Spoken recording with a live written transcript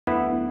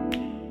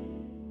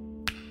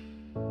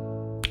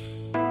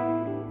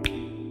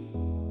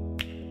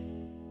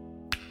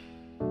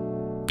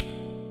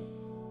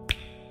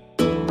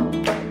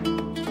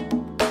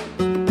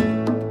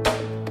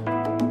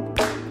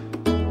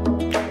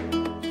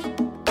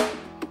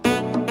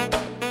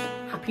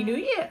Happy New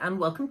Year and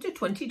welcome to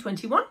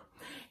 2021.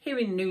 Here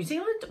in New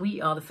Zealand, we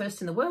are the first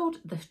in the world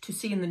to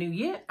see in the new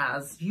year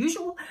as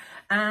usual.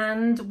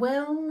 And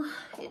well,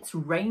 it's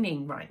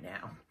raining right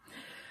now.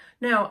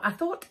 Now, I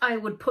thought I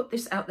would put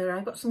this out there.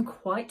 I've got some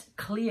quite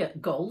clear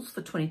goals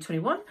for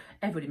 2021.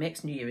 Everybody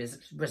makes New Year's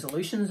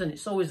resolutions and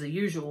it's always the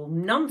usual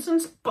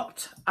nonsense,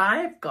 but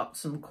I've got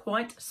some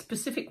quite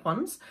specific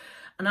ones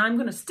and I'm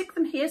going to stick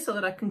them here so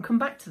that I can come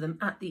back to them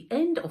at the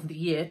end of the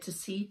year to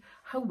see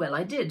how well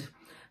I did.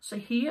 So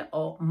here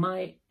are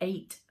my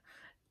 8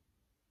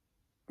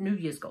 New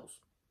Year's goals.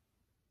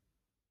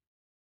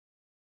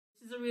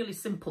 This is a really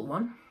simple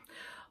one,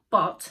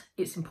 but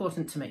it's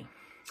important to me.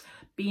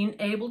 Being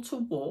able to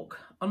walk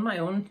on my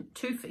own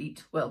 2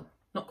 feet, well,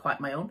 not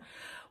quite my own,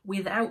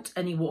 without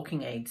any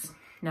walking aids.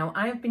 Now,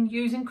 I have been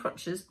using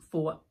crutches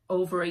for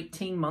over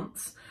 18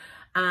 months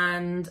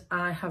and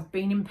I have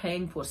been in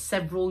pain for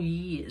several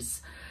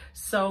years.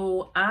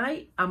 So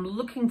I am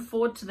looking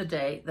forward to the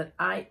day that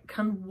I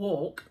can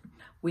walk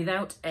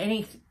without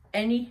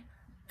any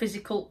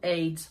physical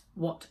aids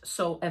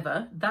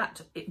whatsoever.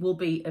 That it will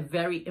be a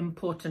very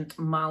important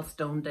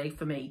milestone day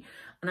for me,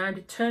 and I'm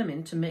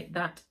determined to make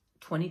that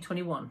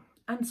 2021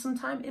 and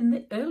sometime in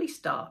the early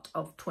start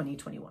of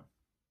 2021.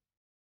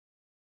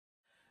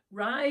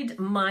 Ride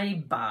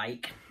my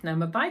bike. Now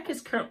my bike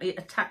is currently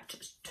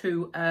attached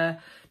to a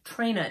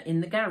trainer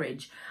in the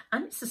garage,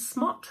 and it's a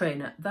smart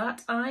trainer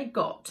that I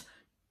got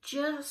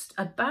just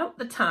about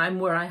the time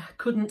where I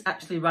couldn't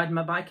actually ride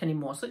my bike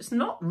anymore. So it's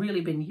not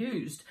really been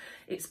used.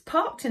 It's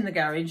parked in the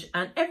garage,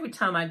 and every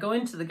time I go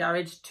into the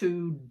garage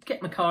to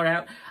get my car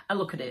out, I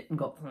look at it and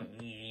go,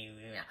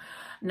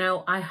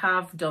 now I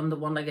have done the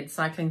one-legged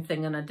cycling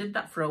thing, and I did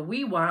that for a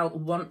wee while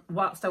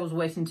whilst I was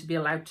waiting to be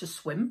allowed to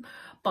swim,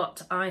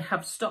 but I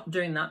have stopped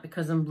doing that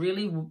because I'm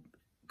really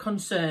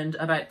concerned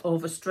about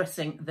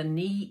overstressing the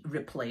knee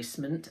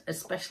replacement,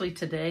 especially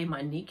today.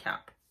 My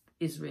kneecap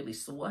is really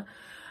sore.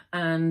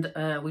 And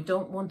we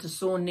don't want a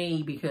sore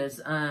knee because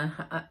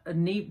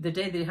the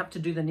day they have to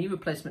do the knee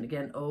replacement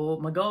again, oh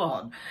my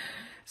God.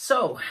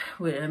 So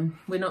we're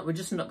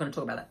just not going to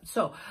talk about that.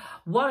 So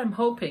what I'm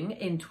hoping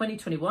in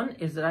 2021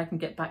 is that I can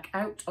get back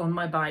out on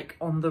my bike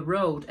on the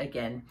road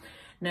again.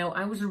 Now,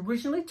 I was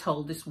originally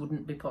told this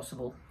wouldn't be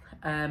possible.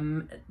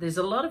 There's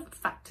a lot of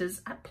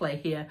factors at play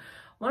here.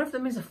 One of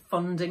them is a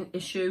funding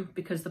issue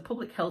because the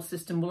public health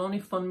system will only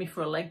fund me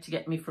for a leg to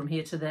get me from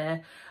here to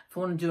there. If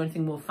I want to do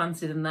anything more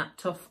fancy than that,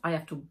 tough, I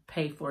have to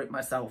pay for it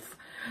myself.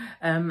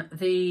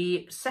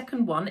 The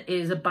second one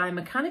is a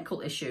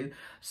biomechanical issue.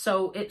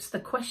 So it's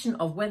the question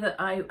of whether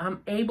I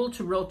am able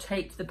to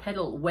rotate the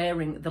pedal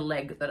wearing the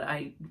leg that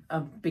I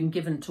have been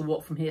given to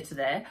walk from here to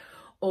there,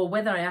 or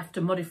whether I have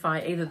to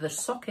modify either the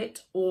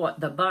socket or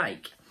the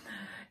bike.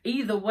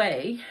 Either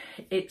way,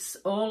 it's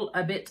all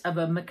a bit of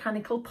a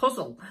mechanical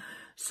puzzle.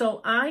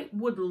 So I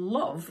would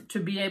love to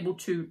be able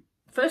to,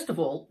 first of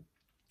all,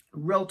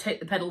 rotate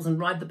the pedals and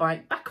ride the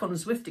bike back on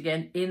Zwift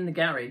again in the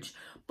garage.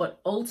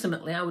 But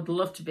ultimately, I would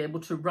love to be able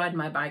to ride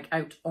my bike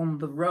out on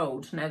the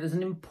road. Now, there's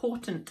an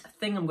important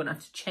thing I'm going to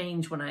have to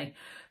change when I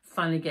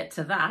finally get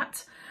to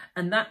that.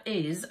 And that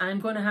is I'm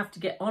going to have to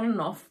get on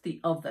and off the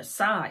other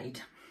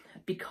side.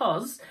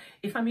 Because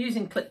if I'm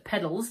using clip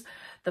pedals,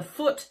 the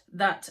foot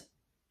that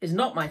is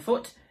not my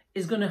foot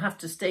is going to have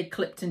to stay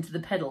clipped into the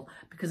pedal,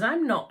 because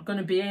I'm not going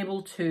to be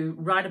able to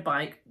ride a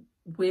bike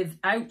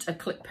without a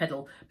clip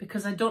pedal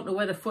because I don't know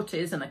where the foot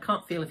is and I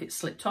can't feel if it's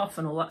slipped off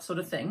and all that sort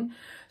of thing.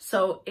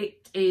 So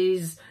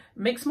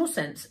makes more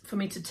sense for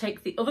me to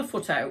take the other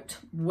foot out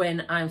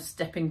when I'm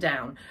stepping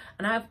down.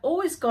 And I've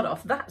always got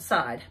off that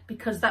side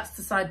because that's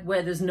the side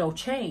where there's no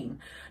chain.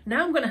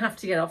 Now I'm going to have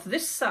to get off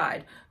this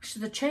side, which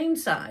is the chain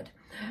side,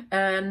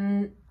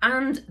 and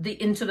the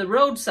into the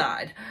road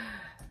side,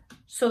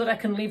 so that I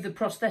can leave the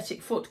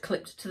prosthetic foot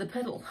clipped to the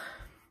pedal.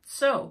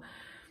 So,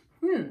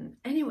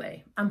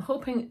 anyway, I'm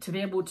hoping to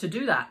be able to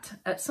do that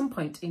at some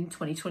point in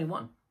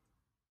 2021.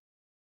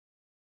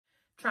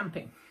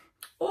 Tramping,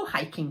 or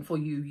hiking for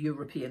you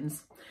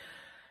Europeans.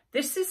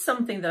 This is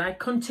something that I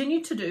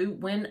continued to do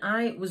when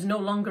I was no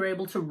longer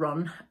able to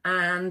run,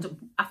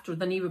 and after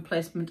the knee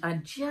replacement, I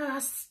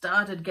just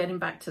started getting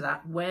back to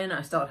that when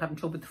I started having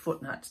trouble with the foot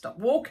and I had to stop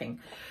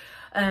walking.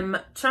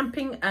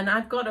 Tramping, and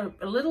I've got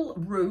a little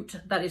route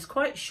that is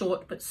quite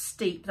short but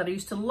steep that I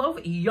used to love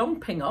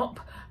yomping up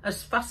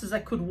as fast as I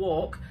could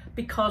walk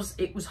because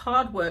it was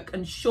hard work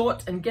and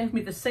short and gave me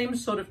the same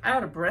sort of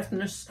out of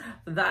breathness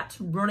that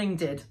running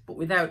did, but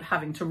without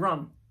having to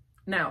run.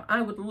 Now,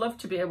 I would love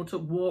to be able to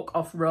walk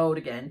off-road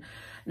again.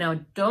 Now, I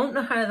don't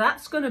know how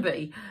that's going to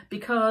be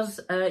because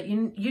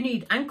you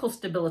need ankle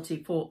stability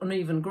for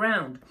uneven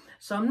ground.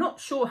 So I'm not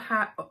sure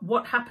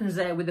what happens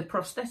there with the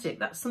prosthetic.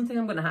 That's something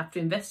I'm going to have to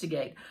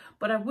investigate.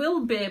 But I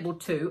will be able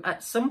to,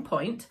 at some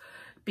point,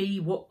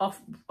 be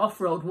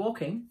off-road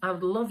walking. I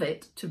would love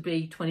it to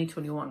be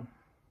 2021.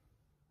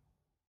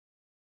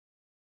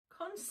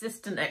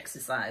 Consistent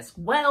exercise.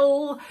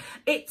 Well,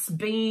 it's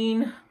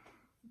been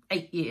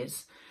 8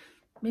 years.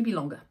 Maybe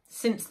longer,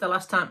 since the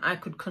last time I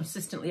could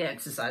consistently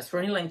exercise for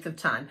any length of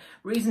time.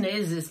 Reason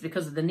is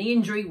because of the knee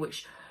injury,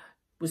 which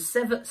was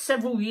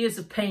several years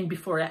of pain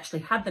before I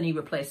actually had the knee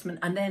replacement,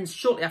 and then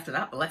shortly after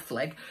that, the left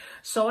leg.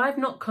 So I've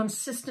not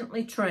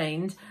consistently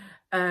trained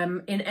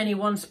in any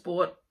one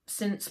sport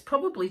since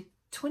probably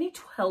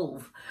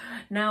 2012.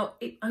 Now,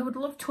 I would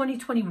love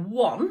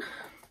 2021,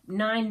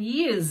 9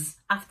 years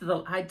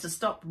after I had to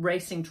stop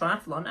racing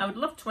triathlon, I would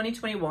love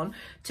 2021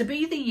 to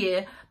be the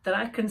year that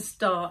I can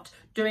start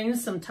doing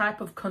some type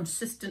of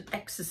consistent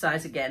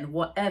exercise again,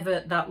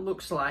 whatever that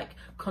looks like.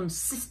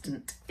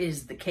 Consistent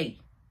is the key.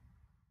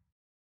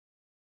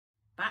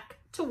 Back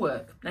to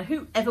work. Now,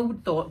 whoever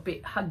would thought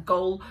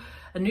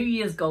a New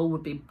Year's goal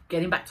would be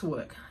getting back to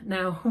work?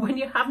 Now, when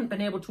you haven't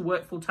been able to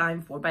work full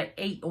time for about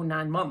 8 or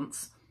 9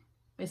 months,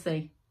 let me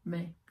see,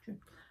 May, June.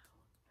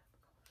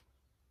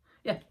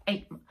 Yeah,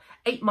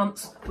 8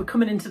 months. We're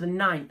coming into the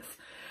 9th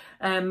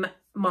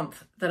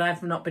month that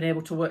I've not been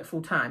able to work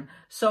full time.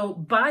 So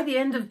by the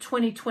end of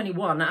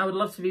 2021, I would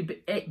love to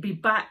be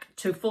back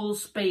to full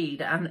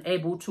speed and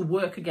able to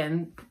work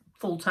again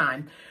full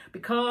time,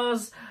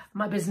 because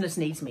my business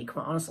needs me,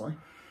 quite honestly.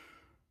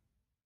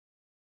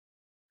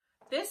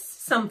 This is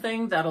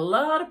something that a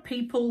lot of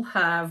people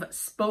have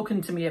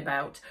spoken to me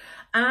about,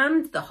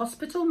 and the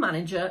hospital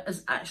manager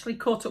has actually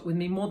caught up with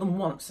me more than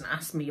once and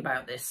asked me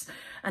about this,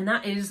 and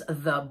that is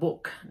the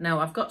book. Now,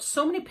 I've got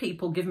so many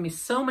people giving me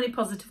so many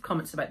positive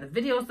comments about the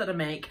videos that I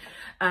make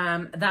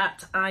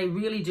that I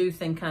really do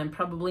think I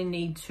probably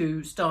need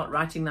to start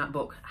writing that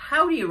book.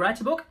 How do you write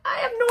a book? I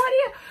have no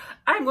idea.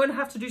 I'm going to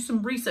have to do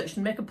some research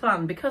and make a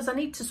plan, because I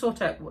need to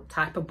sort out what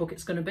type of book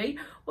it's going to be,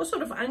 what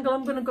sort of angle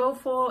I'm going to go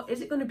for. Is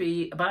it going to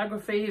be a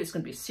biography? Is it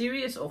going to be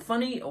serious or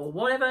funny or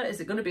whatever? Is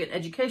it going to be an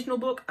educational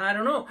book? I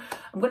don't know.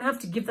 I'm going to have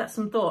to give that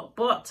some thought,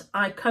 but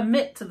I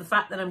commit to the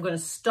fact that I'm going to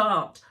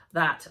start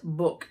that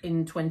book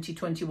in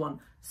 2021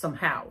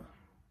 somehow.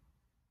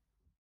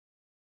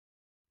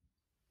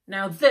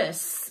 Now,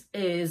 this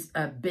is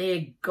a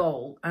big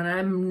goal, and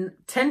I'm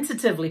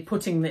tentatively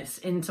putting this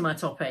into my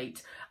top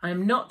 8.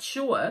 I'm not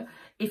sure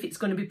if it's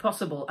going to be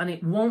possible, and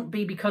it won't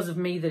be because of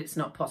me that it's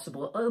not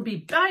possible. It'll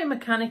be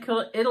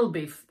biomechanical, it'll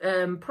be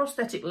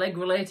prosthetic leg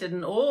related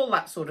and all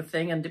that sort of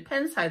thing, and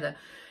depends how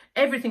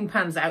everything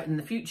pans out in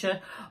the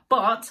future.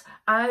 But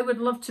I would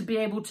love to be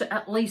able to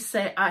at least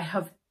say I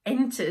have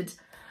entered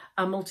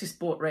a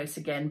multi-sport race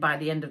again by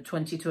the end of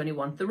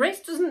 2021. The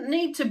race doesn't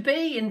need to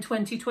be in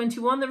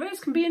 2021, the race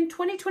can be in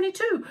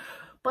 2022.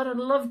 But I'd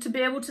love to be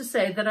able to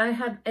say that I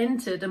had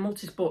entered a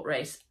multi-sport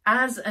race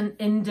as an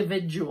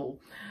individual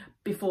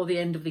before the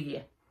end of the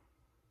year.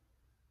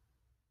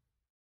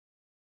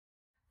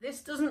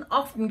 This doesn't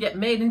often get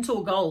made into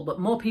a goal,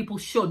 but more people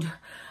should.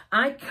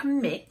 I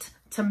commit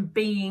to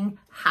being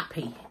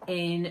happy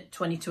in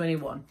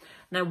 2021.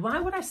 Now, why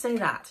would I say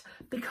that?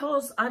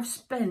 Because I've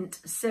spent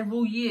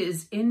several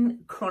years in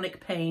chronic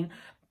pain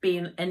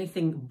being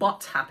anything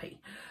but happy.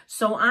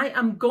 So I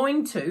am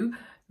going to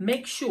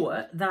make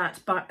sure that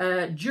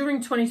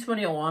during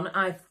 2021,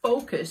 I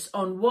focus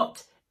on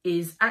what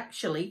is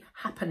actually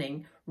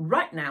happening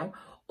right now,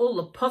 all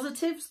the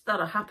positives that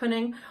are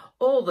happening,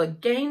 all the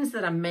gains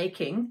that I'm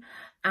making,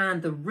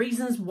 and the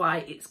reasons why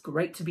it's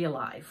great to be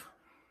alive.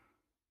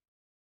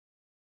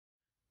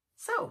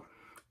 So,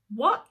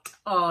 what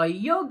are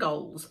your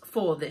goals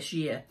for this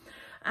year?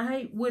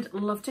 I would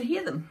love to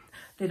hear them.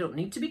 They don't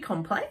need to be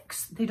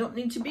complex. They don't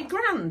need to be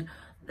grand.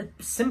 The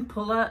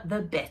simpler, the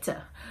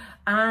better.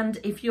 And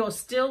if you're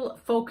still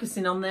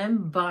focusing on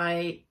them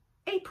by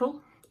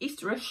April,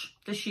 Easterish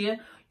this year,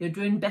 you're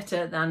doing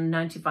better than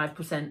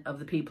 95% of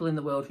the people in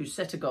the world who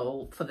set a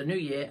goal for the new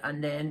year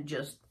and then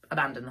just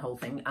abandon the whole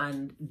thing,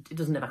 and it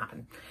doesn't ever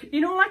happen. You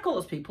know, like all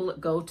those people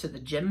that go to the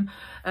gym,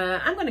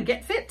 I'm going to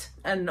get fit,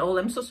 and all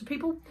them sorts of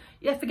people.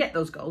 Yeah, forget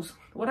those goals.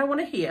 What I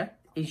want to hear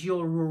is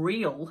your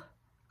real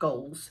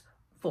goals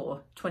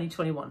for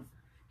 2021.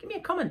 Give me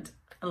a comment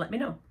and let me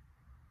know.